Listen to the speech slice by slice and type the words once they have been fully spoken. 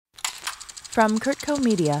From Kurtco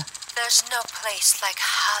Media. There's no place like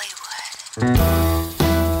Hollywood.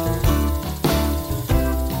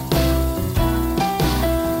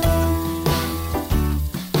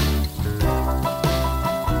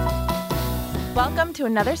 Welcome to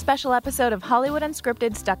another special episode of Hollywood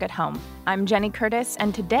Unscripted Stuck at Home. I'm Jenny Curtis,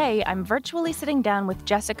 and today I'm virtually sitting down with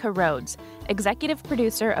Jessica Rhodes, executive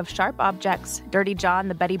producer of Sharp Objects, Dirty John,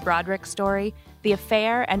 the Betty Broderick story, The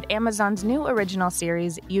Affair, and Amazon's new original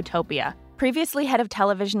series, Utopia. Previously head of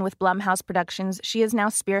television with Blumhouse Productions, she is now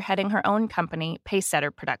spearheading her own company, Pacesetter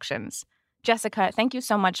Productions. Jessica, thank you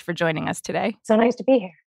so much for joining us today. So nice to be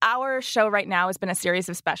here. Our show right now has been a series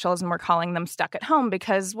of specials, and we're calling them Stuck at Home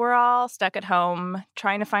because we're all stuck at home,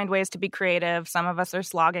 trying to find ways to be creative. Some of us are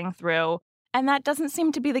slogging through. And that doesn't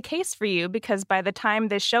seem to be the case for you because by the time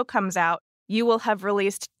this show comes out, you will have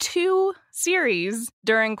released 2 series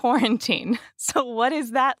during quarantine. So what is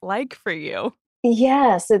that like for you?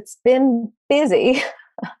 Yes, it's been busy.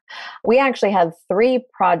 We actually had 3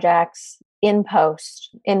 projects in post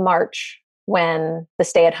in March when the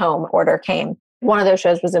stay-at-home order came. One of those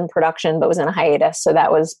shows was in production, but was in a hiatus. So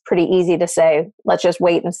that was pretty easy to say, let's just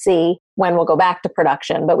wait and see when we'll go back to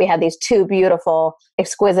production. But we had these 2 beautiful,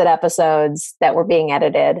 exquisite episodes that were being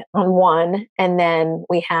edited on one. And then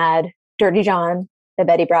we had Dirty John, the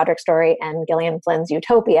Betty Broderick story, and Gillian Flynn's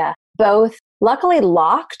Utopia, both luckily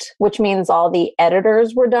locked, which means all the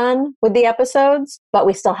editors were done with the episodes, but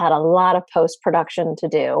we still had a lot of post-production to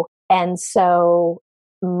do. And so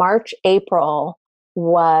March, April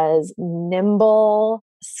was nimble,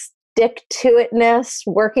 stick-to-itness,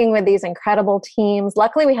 working with these incredible teams.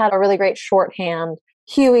 Luckily, we had a really great shorthand.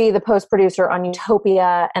 Huey, the post-producer on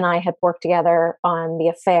Utopia, and I had worked together on The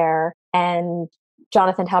Affair, and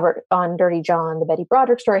Jonathan Talbot on Dirty John, the Betty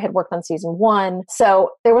Broderick story, had worked on season 1.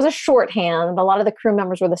 So there was a shorthand. A lot of the crew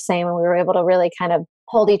members were the same, and we were able to really kind of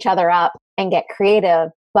hold each other up and get creative.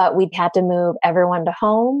 But we had to move everyone to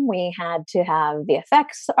home. We had to have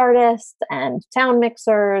VFX artists and sound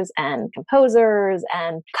mixers and composers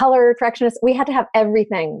and color correctionists. We had to have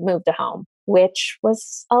everything moved to home, which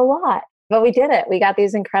was a lot. But we did it. We got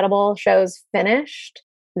these incredible shows finished.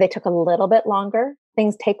 They took a little bit longer.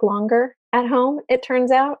 Things take longer at home, it turns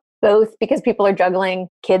out, both because people are juggling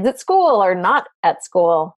kids at school or not at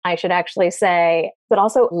school, I should actually say, but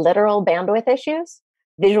also literal bandwidth issues.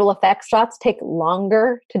 Visual effects shots take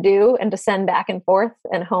longer to do and to send back and forth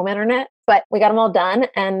and home internet. But we got them all done,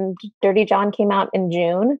 and Dirty John came out in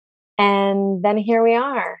June. And then here we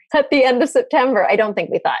are at the end of September. I don't think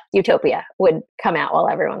we thought Utopia would come out while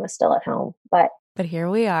everyone was still at home. But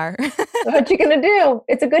here we are. What you going to do?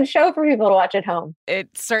 It's a good show for people to watch at home. It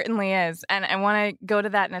certainly is. And I want to go to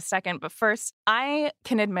that in a second. But first, I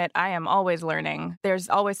can admit I am always learning. There's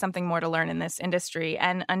always something more to learn in this industry.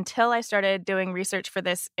 And until I started doing research for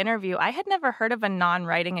this interview, I had never heard of a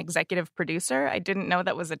non-writing executive producer. I didn't know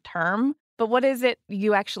that was a term. But what is it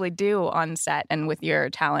you actually do on set and with your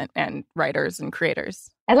talent and writers and creators?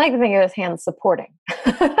 I'd like to think of it as hands supporting.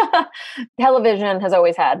 Television has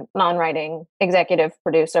always had non-writing executive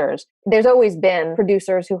producers. There's always been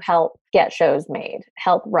producers who help get shows made,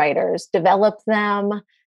 help writers develop them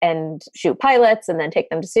and shoot pilots and then take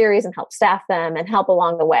them to series and help staff them and help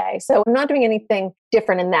along the way. So I'm not doing anything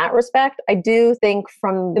different in that respect. I do think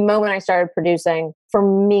from the moment I started producing, for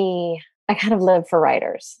me, I kind of live for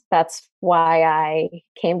writers. That's why I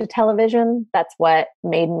came to television. That's what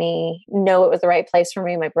made me know it was the right place for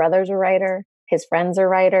me. My brother's a writer. His friends are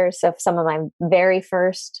writers. So some of my very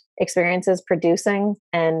first experiences producing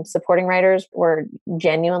and supporting writers were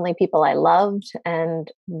genuinely people I loved. And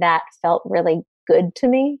that felt really good to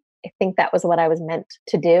me. I think that was what I was meant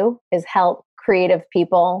to do, is help creative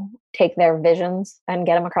people take their visions and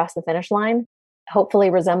get them across the finish line, hopefully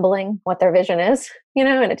resembling what their vision is,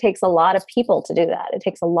 and it takes a lot of people to do that. It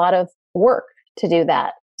takes a lot of work to do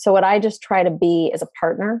that. So what I just try to be is a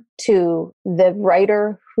partner to the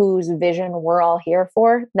writer whose vision we're all here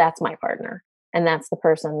for. That's my partner. And that's the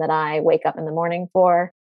person that I wake up in the morning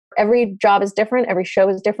for. Every job is different. Every show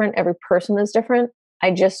is different. Every person is different. I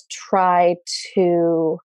just try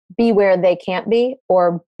to be where they can't be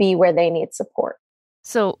or be where they need support.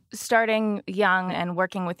 So starting young and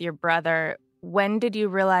working with your brother, when did you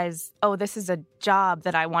realize, oh, this is a job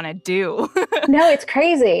that I want to do? No, it's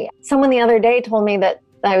crazy. Someone the other day told me that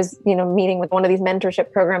I was, meeting with one of these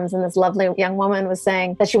mentorship programs, and this lovely young woman was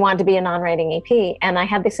saying that she wanted to be a non-writing AP. And I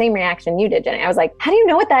had the same reaction you did, Jenny. I was like, how do you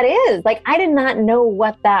know what that is? Like, I did not know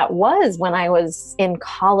what that was when I was in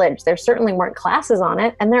college. There certainly weren't classes on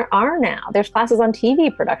it, and there are now. There's classes on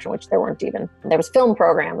TV production, which there weren't even. There was film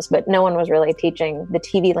programs, but no one was really teaching the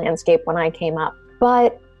TV landscape when I came up.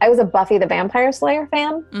 But I was a Buffy the Vampire Slayer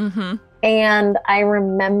fan. Mm-hmm. And I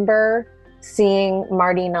remember seeing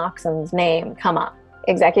Marti Noxon's name come up,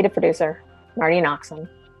 executive producer, Marti Noxon.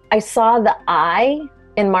 I saw the I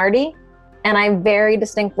in Marti, and I very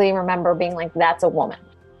distinctly remember being like, that's a woman.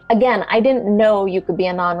 Again, I didn't know you could be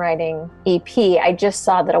a non-writing EP. I just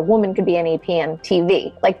saw that a woman could be an EP in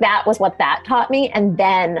TV. Like that was what that taught me. And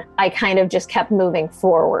then I kind of just kept moving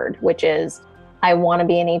forward, which is I want to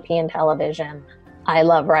be an EP in television. I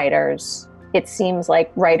love writers. It seems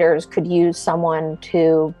like writers could use someone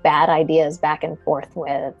to bat ideas back and forth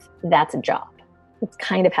with. That's a job. It's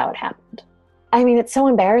kind of how it happened. I mean, it's so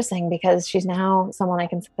embarrassing because she's now someone I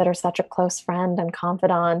consider such a close friend and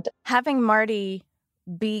confidant. Having Marti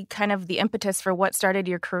be kind of the impetus for what started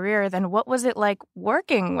your career, then what was it like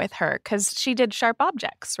working with her? Because she did Sharp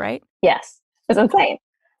Objects, right? Yes, it's insane.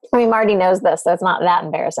 I mean, Marti knows this, so it's not that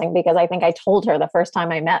embarrassing because I think I told her the first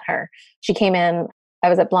time I met her. She came in, I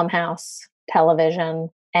was at Blumhouse Television,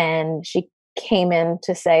 and she came in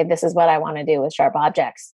to say, this is what I want to do with Sharp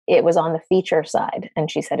Objects. It was on the feature side, and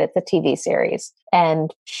she said, it's a TV series.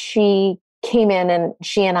 And she came in and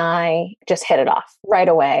she and I just hit it off right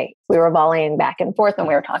away. We were volleying back and forth and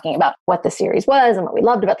we were talking about what the series was and what we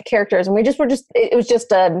loved about the characters. And it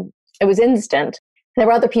was instant. There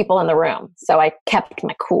were other people in the room, so I kept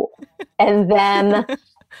my cool. And then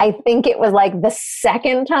I think it was like the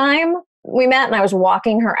second time we met and I was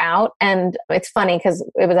walking her out. And it's funny because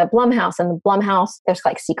it was at Blumhouse, and the Blumhouse, there's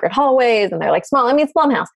like secret hallways and they're like small. I mean, it's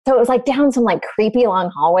Blumhouse. So it was like down some like creepy long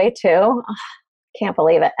hallway too. Can't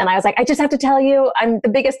believe it. And I was like, I just have to tell you, I'm the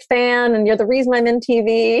biggest fan and you're the reason I'm in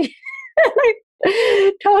TV.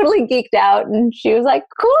 I totally geeked out. And she was like,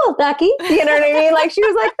 cool, Ducky. You know what I mean? Like, she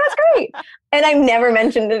was like, that's great. And I never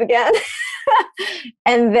mentioned it again.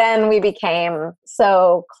 And then we became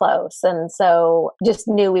so close and so just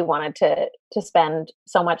knew we wanted to spend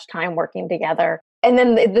so much time working together. And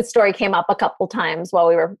then the story came up a couple times while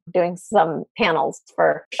we were doing some panels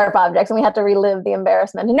for Sharp Objects, and we had to relive the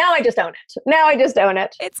embarrassment. And now I just own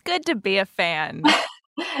it. It's good to be a fan.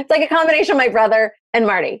 It's like a combination of my brother and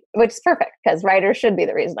Marti, which is perfect because writers should be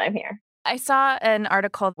the reason I'm here. I saw an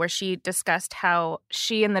article where she discussed how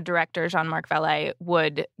she and the director, Jean-Marc Vallée,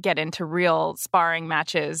 would get into real sparring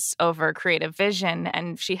matches over creative vision,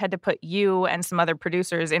 and she had to put you and some other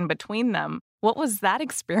producers in between them. What was that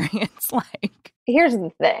experience like? Here's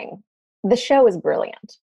the thing. The show is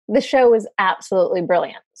brilliant. The show is absolutely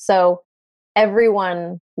brilliant. So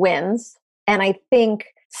everyone wins. And I think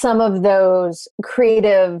some of those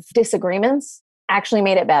creative disagreements actually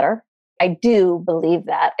made it better. I do believe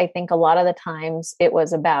that. I think a lot of the times it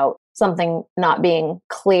was about something not being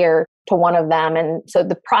clear to one of them. And so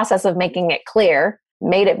the process of making it clear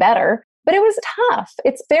made it better. But it was tough.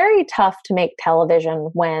 It's very tough to make television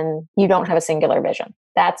when you don't have a singular vision.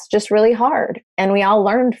 That's just really hard. And we all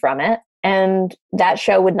learned from it. And that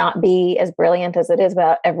show would not be as brilliant as it is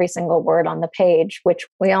about every single word on the page, which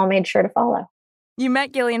we all made sure to follow. You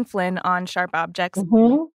met Gillian Flynn on Sharp Objects.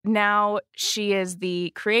 Mm-hmm. Now she is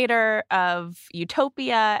the creator of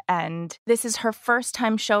Utopia, and this is her first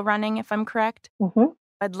time show running, if I'm correct. Mm-hmm.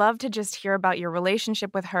 I'd love to just hear about your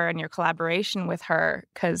relationship with her and your collaboration with her,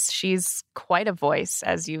 because she's quite a voice,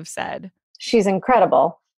 as you've said. She's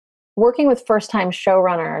incredible. Working with first-time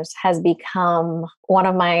showrunners has become one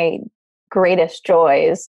of my greatest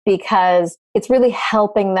joys because it's really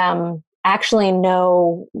helping them actually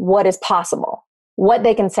know what is possible, what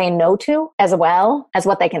they can say no to as well as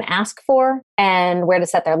what they can ask for, and where to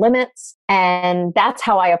set their limits. And that's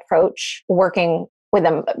how I approach working with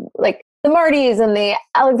them. Like the Martys and the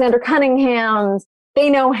Alexander Cunninghams, they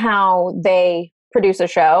know how they produce a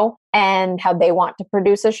show and how they want to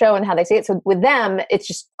produce a show and how they see it. So with them, it's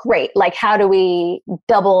just great. Like, how do we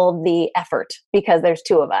double the effort because there's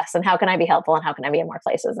two of us? And how can I be helpful? And how can I be in more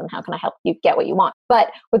places? And how can I help you get what you want?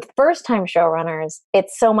 But with first-time showrunners,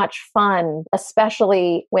 it's so much fun,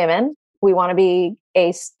 especially women. We want to be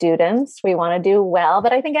A students. We want to do well.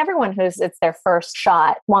 But I think everyone it's their first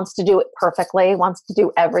shot wants to do it perfectly, wants to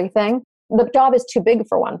do everything. The job is too big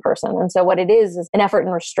for one person. And so what it is an effort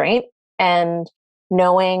and restraint and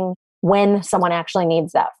knowing when someone actually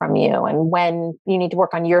needs that from you and when you need to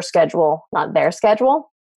work on your schedule, not their schedule.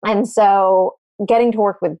 And so getting to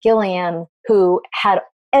work with Gillian, who had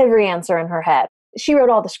every answer in her head, she wrote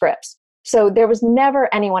all the scripts. So there was never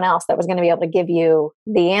anyone else that was going to be able to give you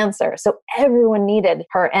the answer. So everyone needed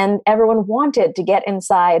her and everyone wanted to get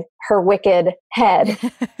inside her wicked head.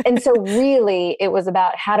 And so really it was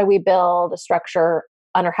about how do we build a structure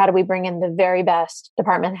under how do we bring in the very best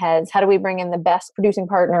department heads? How do we bring in the best producing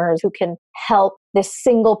partners who can help this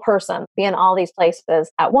single person be in all these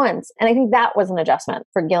places at once? And I think that was an adjustment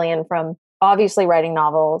for Gillian from obviously writing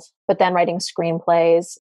novels, but then writing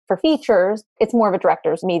screenplays. For features, it's more of a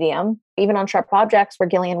director's medium. Even on Sharp Objects, where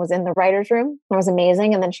Gillian was in the writer's room, it was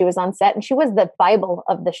amazing. And then she was on set and she was the Bible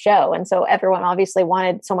of the show. And so everyone obviously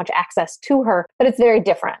wanted so much access to her, but it's very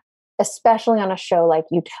different, especially on a show like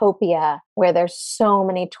Utopia, where there's so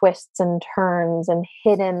many twists and turns and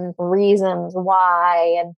hidden reasons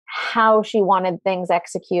why, and how she wanted things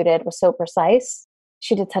executed was so precise.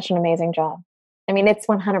 She did such an amazing job. I mean, it's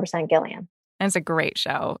 100% Gillian. And it's a great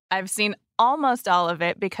show. I've seen almost all of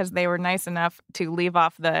it because they were nice enough to leave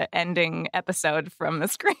off the ending episode from the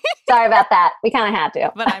screen. Sorry about that. We kind of had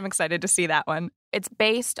to. But I'm excited to see that one. It's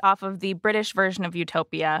based off of the British version of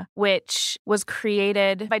Utopia, which was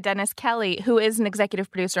created by Dennis Kelly, who is an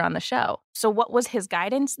executive producer on the show. So what was his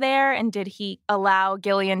guidance there? And did he allow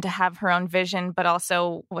Gillian to have her own vision, but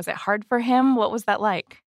also was it hard for him? What was that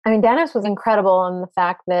like? I mean, Dennis was incredible in the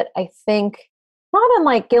fact that I think, not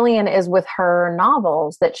unlike Gillian is with her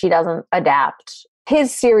novels, that she doesn't adapt.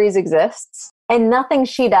 His series exists, and nothing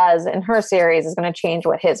she does in her series is going to change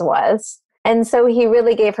what his was. And so he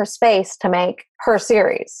really gave her space to make her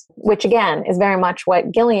series, which again is very much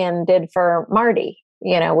what Gillian did for Marty,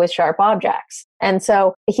 with Sharp Objects. And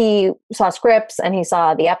so he saw scripts and he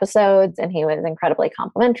saw the episodes and he was incredibly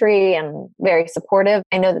complimentary and very supportive.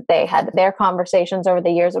 I know that they had their conversations over the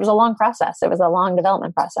years. It was a long process. It was a long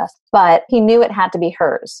development process, but he knew it had to be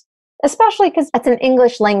hers, especially because it's an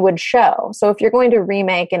English language show. So if you're going to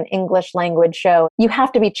remake an English language show, you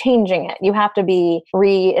have to be changing it. You have to be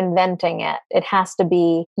reinventing it. It has to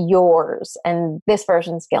be yours. And this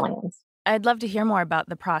version's Gillian's. I'd love to hear more about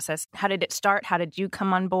the process. How did it start? How did you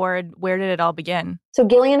come on board? Where did it all begin? So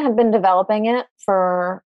Gillian had been developing it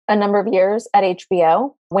for a number of years at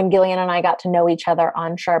HBO when Gillian and I got to know each other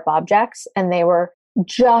on Sharp Objects. And they were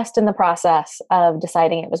just in the process of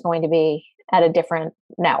deciding it was going to be at a different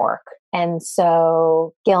network. And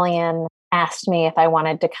so Gillian asked me if I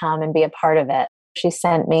wanted to come and be a part of it. She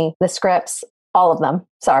sent me the scripts, all of them.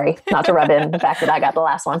 Sorry, not to rub in the fact that I got the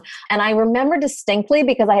last one. And I remember distinctly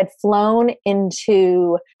because I had flown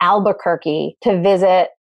into Albuquerque to visit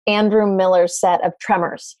Andrew Miller's set of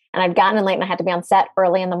Tremors. And I'd gotten in late and I had to be on set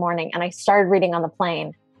early in the morning. And I started reading on the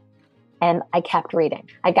plane and I kept reading.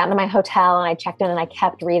 I got into my hotel and I checked in and I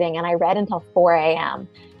kept reading and I read until 4 a.m.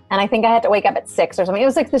 And I think I had to wake up at 6 or something. It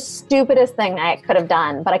was like the stupidest thing I could have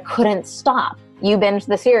done, but I couldn't stop. You binged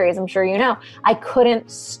the series, I'm sure you know. I couldn't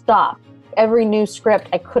stop. Every new script,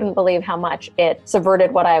 I couldn't believe how much it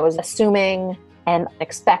subverted what I was assuming and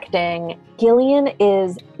expecting. Gillian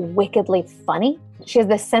is wickedly funny. She has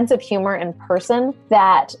this sense of humor in person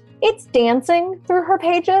that it's dancing through her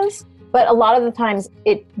pages, but a lot of the times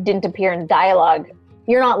it didn't appear in dialogue.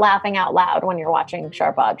 You're not laughing out loud when you're watching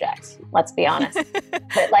Sharp Objects, let's be honest.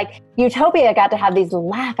 But like Utopia got to have these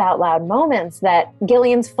laugh out loud moments that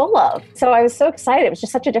Gillian's full of. So I was so excited. It was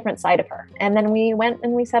just such a different side of her. And then we went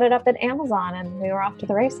and we set it up at Amazon and we were off to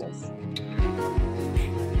the races.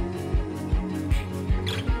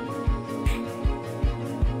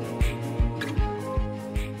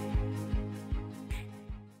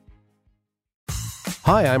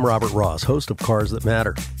 Hi, I'm Robert Ross, host of Cars That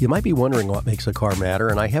Matter. You might be wondering what makes a car matter,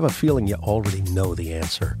 and I have a feeling you already know the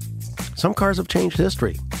answer. Some cars have changed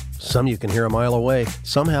history. Some you can hear a mile away.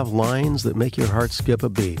 Some have lines that make your heart skip a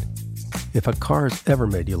beat. If a car's ever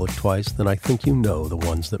made you look twice, then I think you know the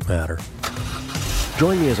ones that matter.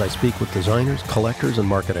 Join me as I speak with designers, collectors, and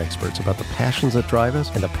market experts about the passions that drive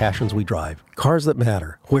us and the passions we drive. Cars That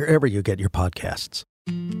Matter, wherever you get your podcasts.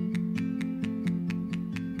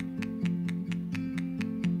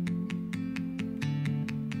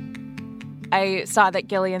 I saw that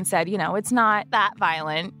Gillian said, it's not that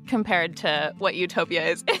violent compared to what Utopia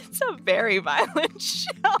is. It's a very violent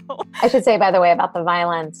show. I should say, by the way, about the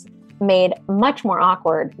violence, made much more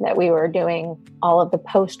awkward that we were doing all of the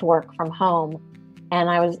post work from home. And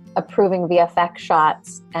I was approving VFX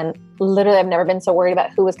shots. And literally, I've never been so worried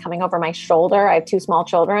about who was coming over my shoulder. I have 2 small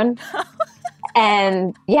children.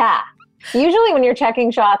 And yeah. Usually when you're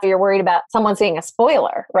checking shots, you're worried about someone seeing a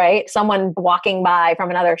spoiler, right? Someone walking by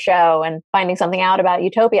from another show and finding something out about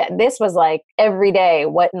Utopia. This was like every day,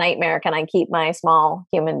 what nightmare can I keep my small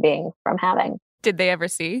human being from having? Did they ever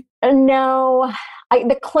see? No.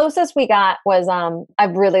 The closest we got was,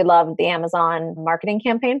 I've really loved the Amazon marketing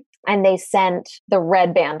campaign. And they sent the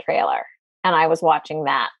Red Band trailer. And I was watching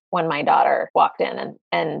that when my daughter walked in.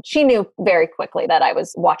 And she knew very quickly that I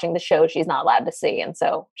was watching the show she's not allowed to see. And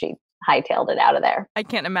so she hightailed it out of there. I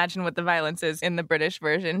can't imagine what the violence is in the British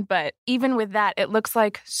version, but even with that, it looks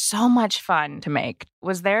like so much fun to make.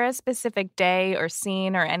 Was there a specific day or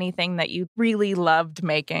scene or anything that you really loved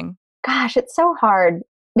making? Gosh, it's so hard.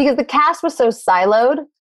 because the cast was so siloed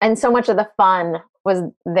and so much of the fun was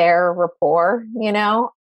their rapport, you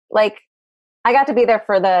know? Like, I got to be there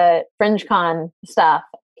for the FringeCon stuff.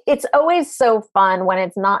 It's always so fun when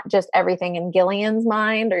it's not just everything in Gillian's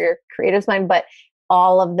mind or your creative's mind, but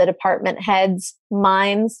all of the department heads'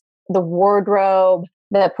 minds, the wardrobe,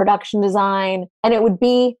 the production design. And it would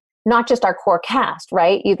be not just our core cast,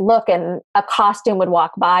 right? You'd look and a costume would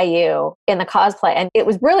walk by you in the cosplay. And it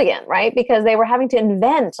was brilliant, right? Because they were having to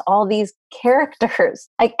invent all these characters.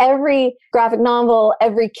 Like every graphic novel,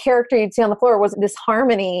 every character you'd see on the floor was this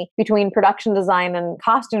harmony between production design and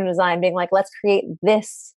costume design, being like, let's create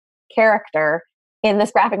this character in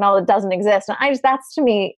this graphic novel that doesn't exist. And that's to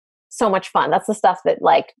me so much fun. That's the stuff that,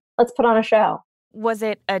 like, let's put on a show. Was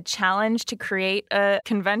it a challenge to create a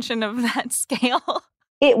convention of that scale?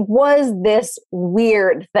 It was this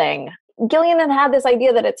weird thing. Gillian had this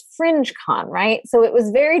idea that it's FringeCon, right? So it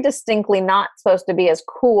was very distinctly not supposed to be as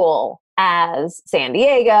cool as San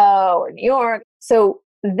Diego or New York. So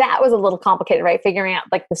that was a little complicated, right? Figuring out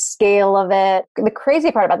like the scale of it. The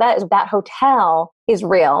crazy part about that is that hotel is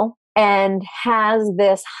real and has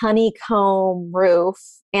this honeycomb roof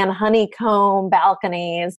and honeycomb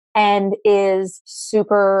balconies and is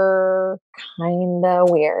super kind of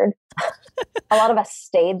weird. A lot of us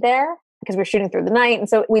stayed there because we were shooting through the night. And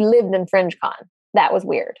so we lived in FringeCon. That was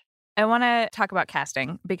weird. I want to talk about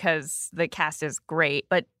casting because the cast is great,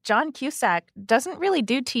 but John Cusack doesn't really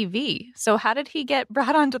do TV. So how did he get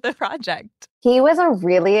brought onto the project? He was a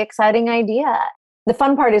really exciting idea. The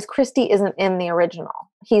fun part is Christy isn't in the original.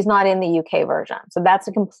 He's not in the UK version. So that's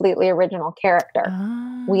a completely original character.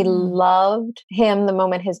 Oh. We loved him the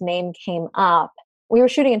moment his name came up. We were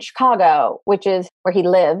shooting in Chicago, which is where he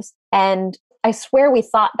lives. And I swear we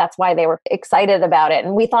thought that's why they were excited about it.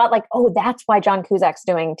 And we thought like, oh, that's why John Cusack's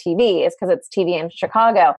doing TV, is because it's TV in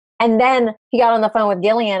Chicago. And then he got on the phone with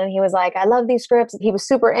Gillian and he was like, I love these scripts. He was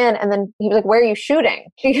super in. And then he was like, where are you shooting?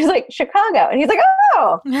 She was like, Chicago. And he's like,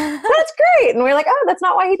 oh, that's great. And we're like, oh, that's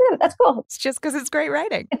not why he did it. That's cool. It's just because it's great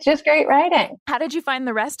writing. It's just great writing. How did you find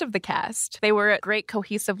the rest of the cast? They were a great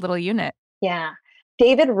cohesive little unit. Yeah.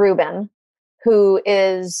 David Rubin, who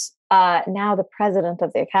is now the president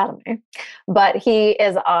of the Academy, but he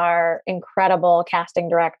is our incredible casting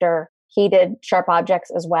director. He did Sharp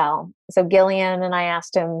Objects as well. So Gillian and I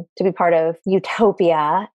asked him to be part of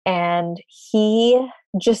Utopia, and he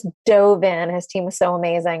just dove in. His team was so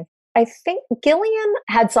amazing. I think Gillian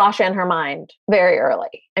had Sasha in her mind very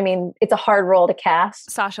early. I mean, it's a hard role to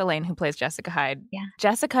cast. Sasha Lane, who plays Jessica Hyde. Yeah.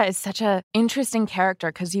 Jessica is such an interesting character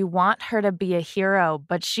because you want her to be a hero,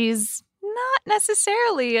 but she's not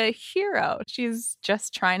necessarily a hero. She's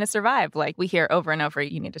just trying to survive. Like we hear over and over,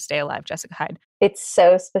 you need to stay alive, Jessica Hyde. It's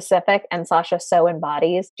so specific, and Sasha so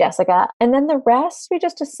embodies Jessica. And then the rest we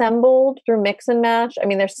just assembled through mix and match. I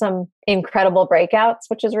mean, there's some incredible breakouts,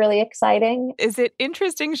 which is really exciting. Is it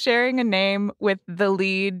interesting sharing a name with the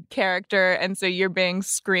lead character and so you're being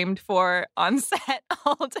screamed for on set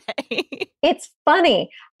all day? It's funny.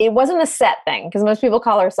 It wasn't a set thing because most people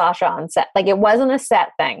call her Sasha on set. Like it wasn't a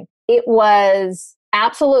set thing. It was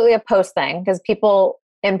absolutely a post thing because people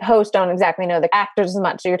in post don't exactly know the actors as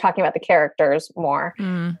much. So you're talking about the characters more.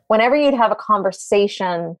 Whenever you'd have a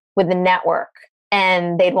conversation with the network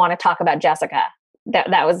and they'd want to talk about Jessica,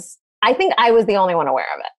 that was, I think I was the only one aware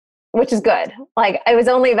of it, which is good. Like it was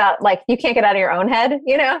only about like, you can't get out of your own head,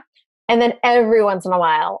 you know? And then every once in a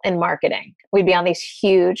while in marketing, we'd be on these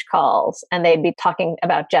huge calls and they'd be talking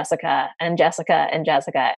about Jessica and Jessica and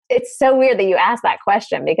Jessica. It's so weird that you asked that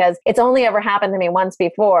question because it's only ever happened to me once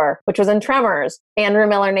before, which was in Tremors. Andrew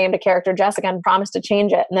Miller named a character Jessica and promised to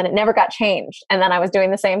change it. And then it never got changed. And then I was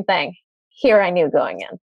doing the same thing. Here I knew going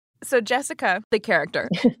in. So Jessica, the character,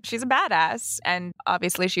 she's a badass. And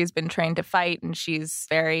obviously she's been trained to fight and she's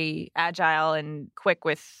very agile and quick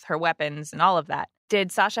with her weapons and all of that. Did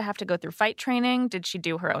Sasha have to go through fight training? Did she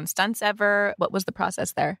do her own stunts ever? What was the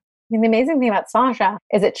process there? I mean, the amazing thing about Sasha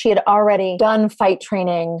is that she had already done fight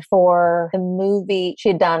training for the movie she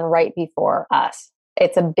had done right before us.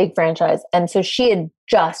 It's a big franchise. And so she had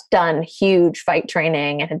just done huge fight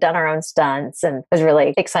training and had done her own stunts and was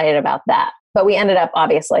really excited about that. But we ended up,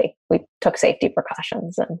 obviously, we took safety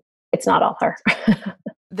precautions and it's not all her.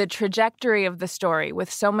 The trajectory of the story with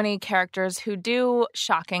so many characters who do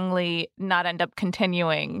shockingly not end up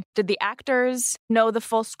continuing. Did the actors know the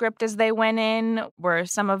full script as they went in? Were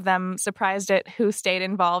some of them surprised at who stayed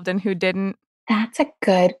involved and who didn't? That's a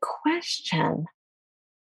good question.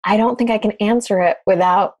 I don't think I can answer it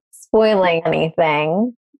without spoiling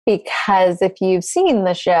anything because if you've seen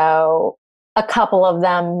the show, a couple of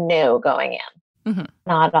them knew going in.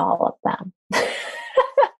 Not all of them.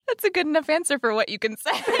 That's a good enough answer for what you can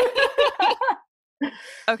say.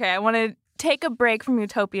 Okay, I want to take a break from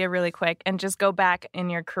Utopia really quick and just go back in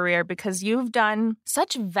your career because you've done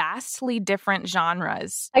such vastly different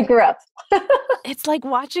genres. I grew up. It's like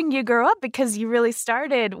watching you grow up because you really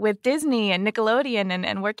started with Disney and Nickelodeon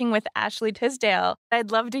and working with Ashley Tisdale.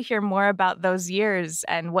 I'd love to hear more about those years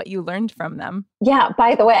and what you learned from them. Yeah,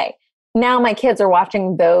 by the way, now my kids are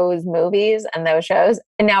watching those movies and those shows.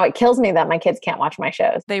 And now it kills me that my kids can't watch my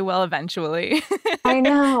shows. They will eventually. I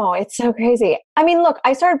know. It's so crazy. I mean, look,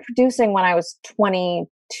 I started producing when I was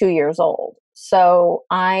 22 years old. So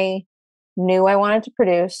I knew I wanted to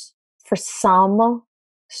produce. For some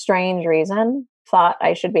strange reason, thought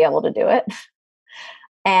I should be able to do it.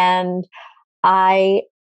 And I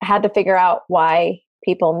had to figure out why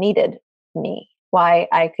people needed me, why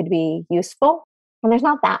I could be useful. And there's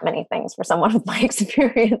not that many things for someone with my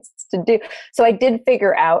experience to do. So I did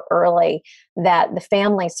figure out early that the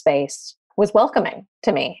family space was welcoming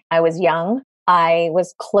to me. I was young. I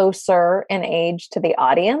was closer in age to the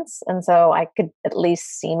audience. And so I could at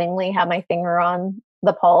least seemingly have my finger on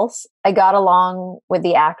the pulse. I got along with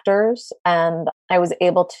the actors and I was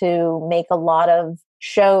able to make a lot of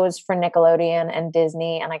shows for Nickelodeon and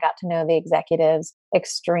Disney. And I got to know the executives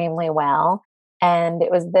extremely well. And it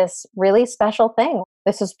was this really special thing.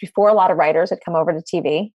 This was before a lot of writers had come over to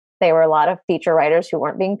TV. They were a lot of feature writers who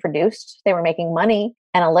weren't being produced. They were making money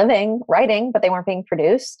and a living writing, but they weren't being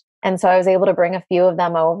produced. And so I was able to bring a few of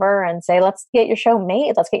them over and say, let's get your show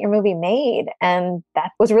made. Let's get your movie made. And that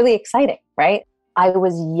was really exciting, right? I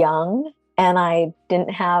was young and I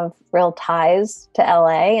didn't have real ties to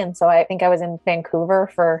LA. And so I think I was in Vancouver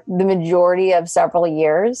for the majority of several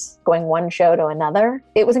years, going one show to another.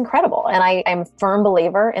 It was incredible. And I'm a firm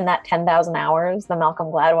believer in that 10,000 hours, the Malcolm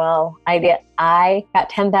Gladwell idea. I got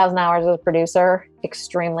 10,000 hours as a producer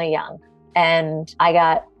extremely young. And I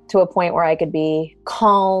got to a point where I could be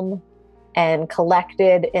calm and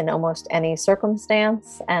collected in almost any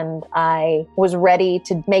circumstance. And I was ready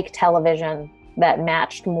to make television that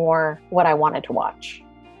matched more what I wanted to watch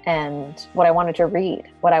and what I wanted to read,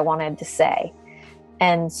 what I wanted to say.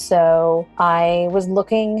 And so I was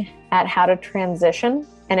looking at how to transition.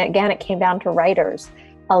 And again, it came down to writers.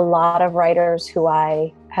 A lot of writers who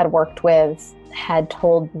I had worked with had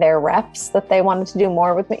told their reps that they wanted to do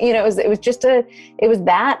more with me. You know, it was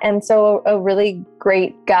that. And so a really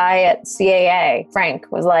great guy at CAA, Frank,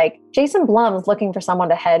 was like, Jason Blum's looking for someone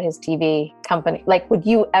to head his TV company. Like, would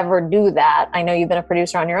you ever do that? I know you've been a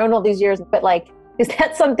producer on your own all these years, but like, is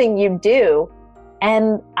that something you do?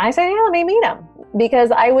 And I said, yeah, let me meet him,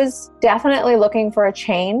 because I was definitely looking for a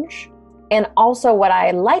change. And also what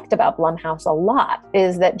I liked about Blumhouse a lot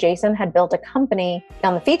is that Jason had built a company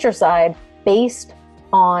on the feature side based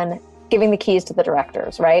on giving the keys to the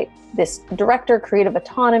directors, right? This director creative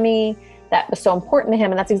autonomy that was so important to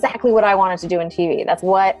him. And that's exactly what I wanted to do in TV. That's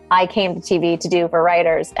what I came to TV to do for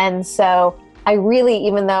writers. And so I really,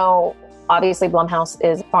 even though obviously Blumhouse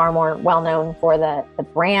is far more well-known for the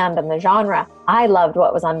brand and the genre, I loved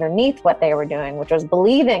what was underneath what they were doing, which was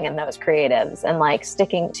believing in those creatives and like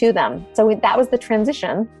sticking to them. So that was the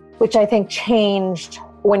transition, which I think changed.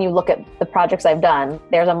 When you look at the projects I've done,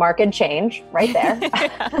 there's a marked change right there.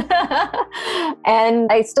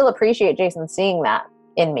 And I still appreciate Jason seeing that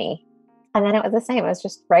in me. And then it was the same. It was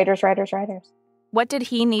just writers. What did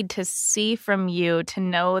he need to see from you to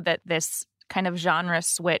know that this kind of genre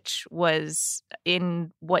switch was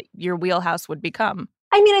in what your wheelhouse would become?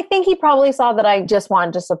 I mean, I think he probably saw that I just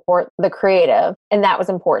wanted to support the creative, and that was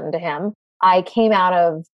important to him. I came out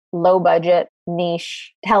of low budget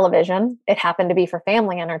niche television. It happened to be for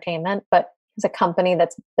family entertainment, but it's a company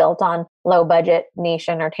that's built on low budget niche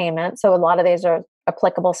entertainment. So a lot of these are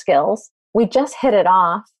applicable skills. We just hit it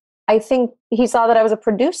off. I think he saw that I was a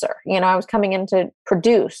producer. You know, I was coming in to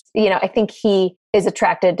produce. You know, I think he is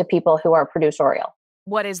attracted to people who are producerial.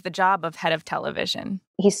 What is the job of head of television?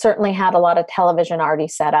 He certainly had a lot of television already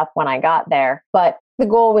set up when I got there, but the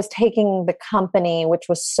goal was taking the company, which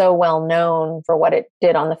was so well known for what it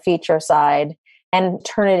did on the feature side, and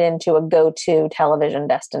turn it into a go-to television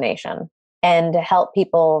destination, and to help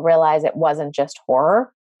people realize it wasn't just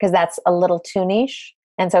horror, because that's a little too niche.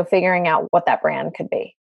 And so figuring out what that brand could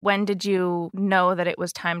be. When did you know that it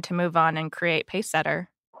was time to move on and create Pacesetter?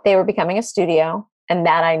 They were becoming a studio, and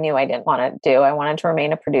that I knew I didn't want to do. I wanted to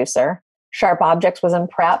remain a producer. Sharp Objects was in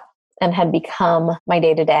prep and had become my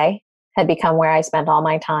day-to-day, had become where I spent all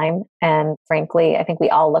my time. And frankly, I think we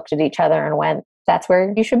all looked at each other and went, that's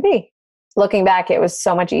where you should be. Looking back, it was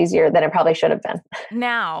so much easier than it probably should have been.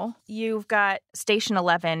 Now you've got Station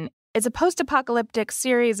 11. It's a post-apocalyptic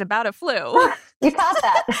series about a flu. You caught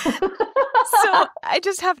that. So I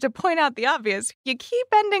just have to point out the obvious. You keep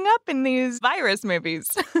ending up in these virus movies.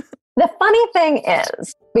 The funny thing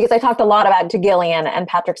is, because I talked a lot about to Gillian and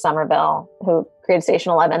Patrick Somerville, who created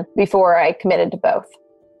Station 11, before I committed to both.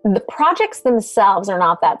 The projects themselves are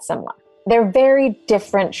not that similar. They're very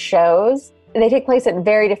different shows. They take place at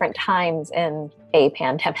very different times in a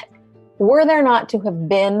pandemic. Were there not to have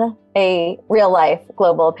been a real-life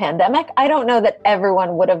global pandemic, I don't know that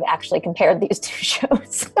everyone would have actually compared these two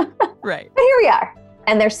shows. Right. But here we are,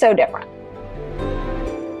 and they're so different.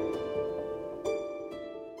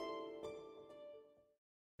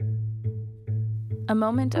 A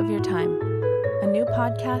Moment of Your Time, a new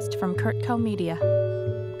podcast from Kurtco Media.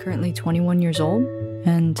 Currently 21 years old,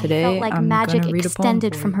 and today I felt like I'm magic gonna read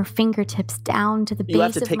extended a poem from her fingertips down to the base You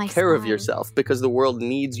of have to my take care of spine. yourself because the world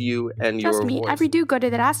needs you and Trust your me, voice. every do-gooder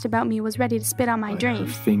that asked about me was ready to spit on my Her dream.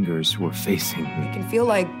 fingers were facing me. You can feel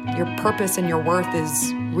like your purpose and your worth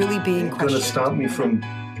is really being It's gonna questioned. stop me from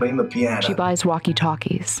playing the piano. She buys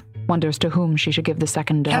walkie-talkies, wonders to whom she should give the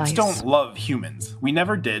second device. Cats don't love humans. We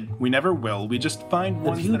never did. We never will. We just find The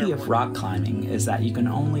ones beauty that are of rock climbing is that you can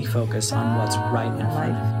only focus on what's right in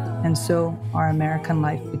front of you. And so our American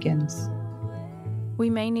life begins.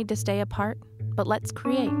 We may need to stay apart, but let's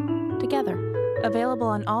create together. Available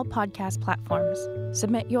on all podcast platforms.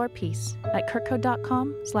 Submit your piece at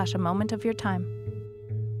kurtco.com/a moment of your time.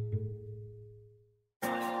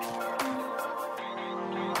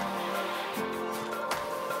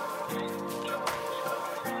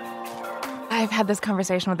 I've had this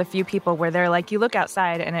conversation with a few people where they're like, you look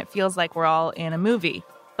outside and it feels like we're all in a movie,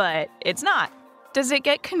 but it's not. Does it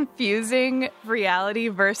get confusing, reality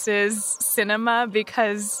versus cinema,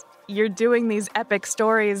 because you're doing these epic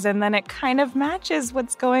stories and then it kind of matches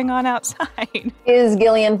what's going on outside? Is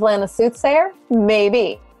Gillian Flynn a soothsayer?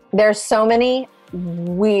 Maybe. There's so many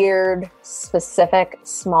weird, specific,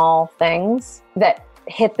 small things that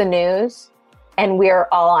hit the news, and we're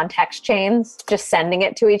all on text chains just sending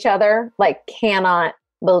it to each other. Like, cannot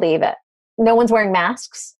believe it. No one's wearing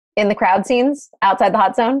masks in the crowd scenes outside the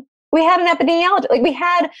hot zone. We had an epidemiologist, like we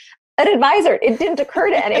had an advisor. It didn't occur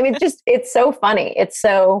to any. I mean, it's so funny. It's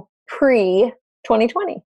so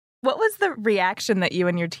pre-2020. What was the reaction that you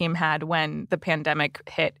and your team had when the pandemic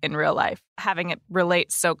hit in real life, having it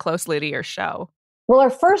relate so closely to your show? Well, our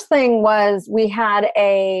first thing was we had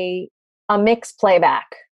a mixed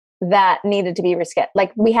playback that needed to be rescheduled.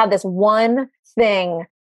 Like, we had this one thing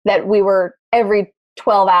that we were every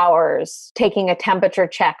 12 hours taking a temperature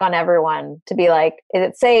check on everyone to be like, is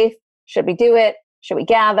it safe? Should we do it? Should we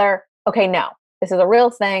gather? Okay, no, this is a real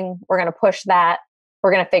thing. We're going to push that.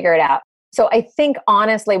 We're going to figure it out. So I think,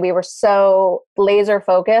 honestly, we were so laser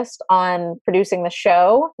focused on producing the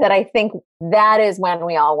show that I think that is when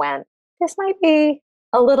we all went, this might be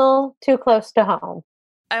a little too close to home.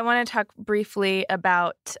 I want to talk briefly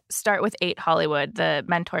about Start with 8 Hollywood, the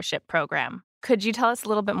mentorship program. Could you tell us a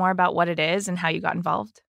little bit more about what it is and how you got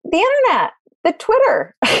involved? The internet, the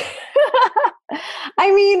Twitter.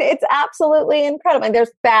 I mean, it's absolutely incredible. And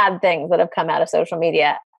there's bad things that have come out of social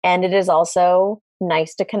media, and it is also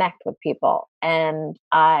nice to connect with people. And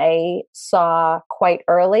I saw quite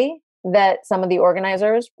early that some of the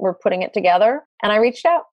organizers were putting it together, and I reached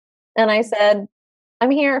out and I said,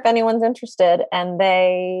 I'm here if anyone's interested. And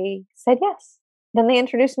they said yes. Then they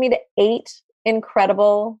introduced me to 8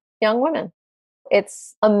 incredible young women.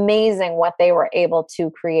 It's amazing what they were able to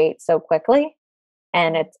create so quickly.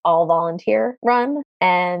 And it's all volunteer run.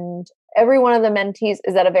 And every one of the mentees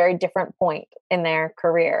is at a very different point in their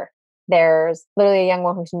career. There's literally a young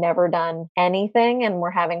one who's never done anything, and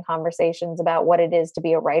we're having conversations about what it is to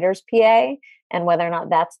be a writer's PA and whether or not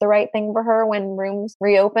that's the right thing for her when rooms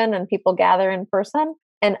reopen and people gather in person.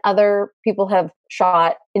 And other people have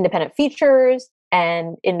shot independent features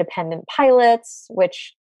and independent pilots,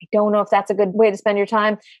 which I don't know if that's a good way to spend your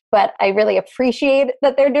time, but I really appreciate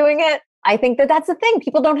that they're doing it. I think that that's the thing.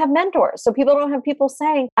 People don't have mentors. So people don't have people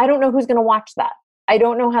saying, I don't know who's going to watch that. I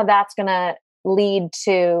don't know how that's going to lead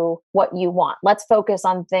to what you want. Let's focus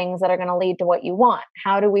on things that are going to lead to what you want.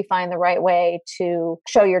 How do we find the right way to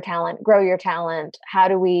show your talent, grow your talent? How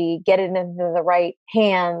do we get it into the right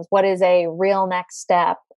hands? What is a real next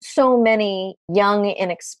step? So many young,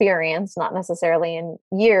 inexperienced, not necessarily in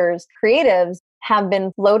years, creatives have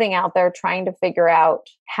been floating out there trying to figure out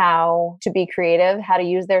how to be creative, how to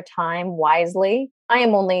use their time wisely. I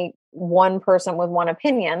am only one person with one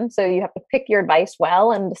opinion, so you have to pick your advice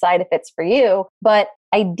well and decide if it's for you. But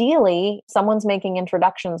ideally, someone's making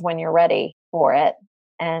introductions when you're ready for it.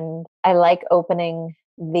 And I like opening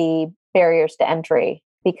the barriers to entry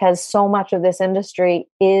because so much of this industry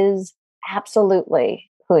is absolutely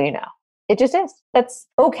who you know. It just is. That's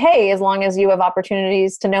okay as long as you have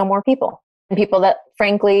opportunities to know more people and people that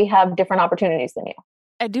frankly have different opportunities than you.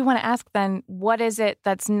 I do want to ask then, what is it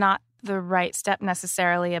that's not the right step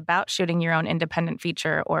necessarily about shooting your own independent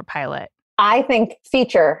feature or pilot? I think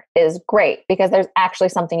feature is great because there's actually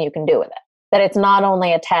something you can do with it. That it's not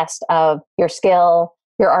only a test of your skill,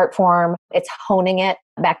 your art form, it's honing it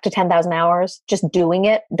back to 10,000 hours. Just doing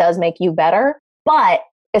it does make you better. But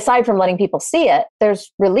aside from letting people see it, there's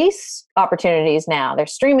release opportunities now.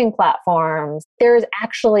 There's streaming platforms. There's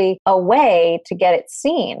actually a way to get it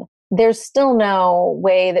seen. There's still no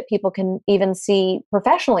way that people can even see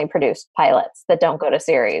professionally produced pilots that don't go to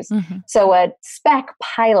series. Mm-hmm. So a spec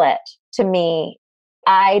pilot, to me,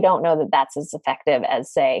 I don't know that that's as effective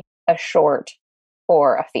as, say, a short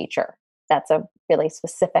or a feature. That's a really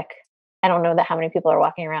specific, I don't know that how many people are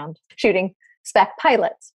walking around shooting spec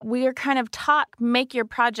pilots. We are kind of taught, make your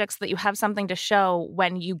projects so that you have something to show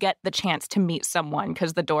when you get the chance to meet someone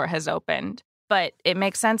because the door has opened. But it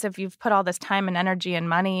makes sense if you've put all this time and energy and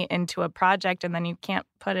money into a project and then you can't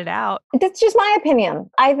put it out. That's just my opinion.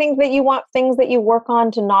 I think that you want things that you work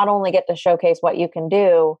on to not only get to showcase what you can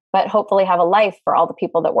do, but hopefully have a life for all the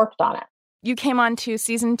people that worked on it. You came on to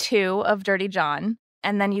season 2 of Dirty John,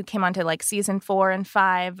 and then you came on to like season 4 and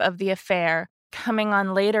 5 of The Affair. Coming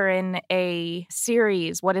on later in a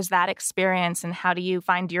series, what is that experience and how do you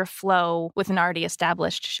find your flow with an already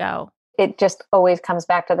established show? It just always comes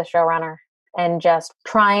back to the showrunner and just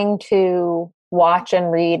trying to watch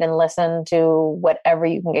and read and listen to whatever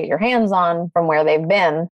you can get your hands on from where they've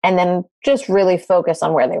been, and then just really focus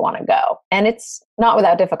on where they want to go. And it's not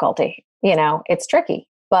without difficulty, it's tricky,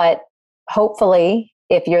 but hopefully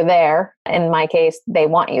if you're there, in my case, they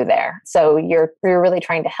want you there. So you're really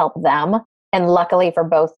trying to help them. And luckily for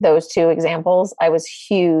both those two examples, I was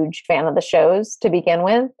a huge fan of the shows to begin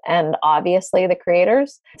with, and obviously the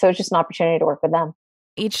creators. So it's just an opportunity to work with them.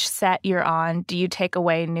 Each set you're on, do you take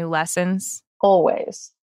away new lessons?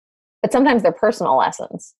 Always. But sometimes they're personal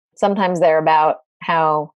lessons. Sometimes they're about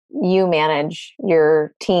how you manage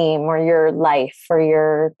your team or your life or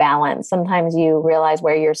your balance. Sometimes you realize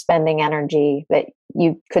where you're spending energy that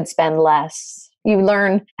you could spend less. You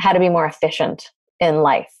learn how to be more efficient in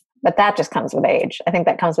life. But that just comes with age. I think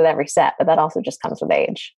that comes with every set, but that also just comes with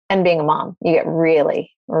age. And being a mom, you get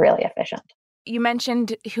really, really efficient. You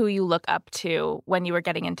mentioned who you look up to when you were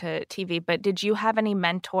getting into TV, but did you have any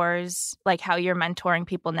mentors, like how you're mentoring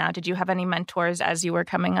people now? Did you have any mentors as you were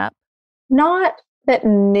coming up? Not that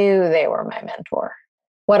knew they were my mentor.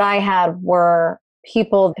 What I had were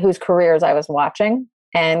people whose careers I was watching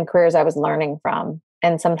and careers I was learning from.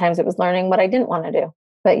 And sometimes it was learning what I didn't want to do.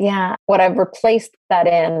 But yeah, what I've replaced that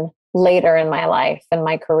in later in my life and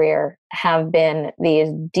my career have been these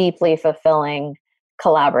deeply fulfilling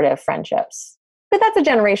collaborative friendships. But that's a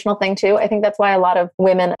generational thing too. I think that's why a lot of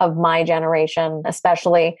women of my generation,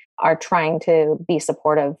 especially, are trying to be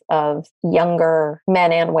supportive of younger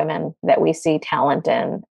men and women that we see talent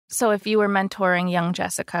in. So if you were mentoring young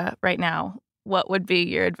Jessica right now, what would be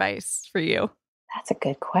your advice for you? That's a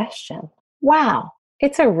good question. Wow.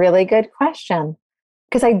 It's a really good question.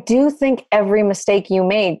 Because I do think every mistake you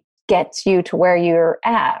made gets you to where you're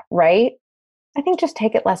at, right? I think just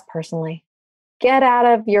take it less personally. Get out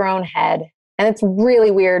of your own head. And it's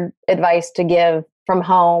really weird advice to give from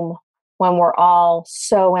home when we're all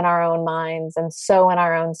so in our own minds and so in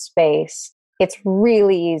our own space. It's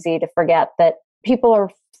really easy to forget that people are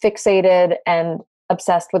fixated and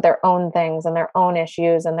obsessed with their own things and their own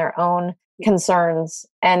issues and their own concerns.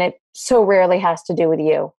 And it so rarely has to do with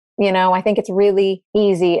you. I think it's really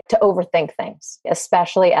easy to overthink things,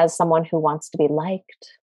 especially as someone who wants to be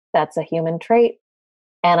liked. That's a human trait.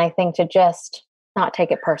 And I think to just not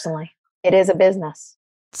take it personally. It is a business.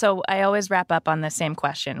 So I always wrap up on the same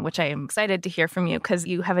question, which I am excited to hear from you because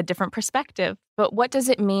you have a different perspective. But what does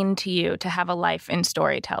it mean to you to have a life in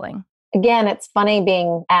storytelling? Again, it's funny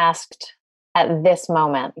being asked at this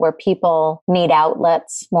moment where people need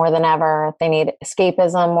outlets more than ever. They need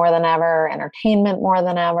escapism more than ever, entertainment more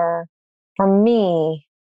than ever. For me,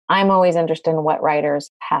 I'm always interested in what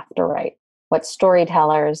writers have to write, what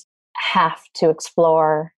storytellers have to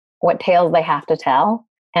explore, what tales they have to tell.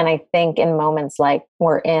 And I think in moments like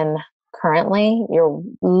we're in currently, you're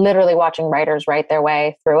literally watching writers write their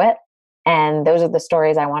way through it. And those are the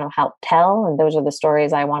stories I want to help tell. And those are the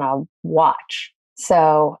stories I want to watch.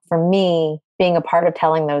 So for me, being a part of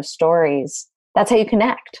telling those stories, that's how you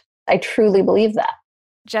connect. I truly believe that.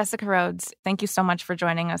 Jessica Rhodes, thank you so much for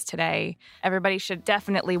joining us today. Everybody should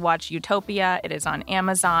definitely watch Utopia. It is on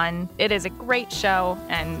Amazon. It is a great show.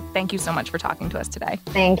 And thank you so much for talking to us today.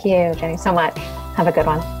 Thank you, Jenny, so much. Have a good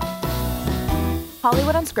one.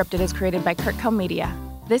 Hollywood Unscripted is created by Kurtco Media.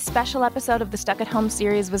 This special episode of the Stuck at Home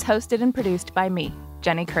series was hosted and produced by me,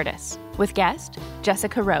 Jenny Curtis, with guest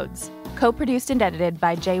Jessica Rhodes, co-produced and edited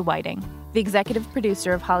by Jay Whiting. The executive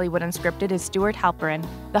producer of Hollywood Unscripted is Stuart Halperin.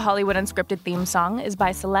 The Hollywood Unscripted theme song is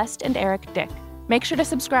by Celeste and Eric Dick. Make sure to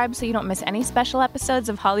subscribe so you don't miss any special episodes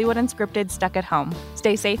of Hollywood Unscripted Stuck at Home.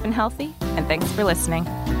 Stay safe and healthy, and thanks for listening.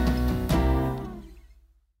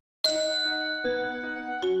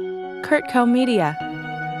 Kurtco Media.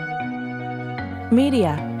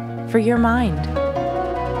 Media for your mind.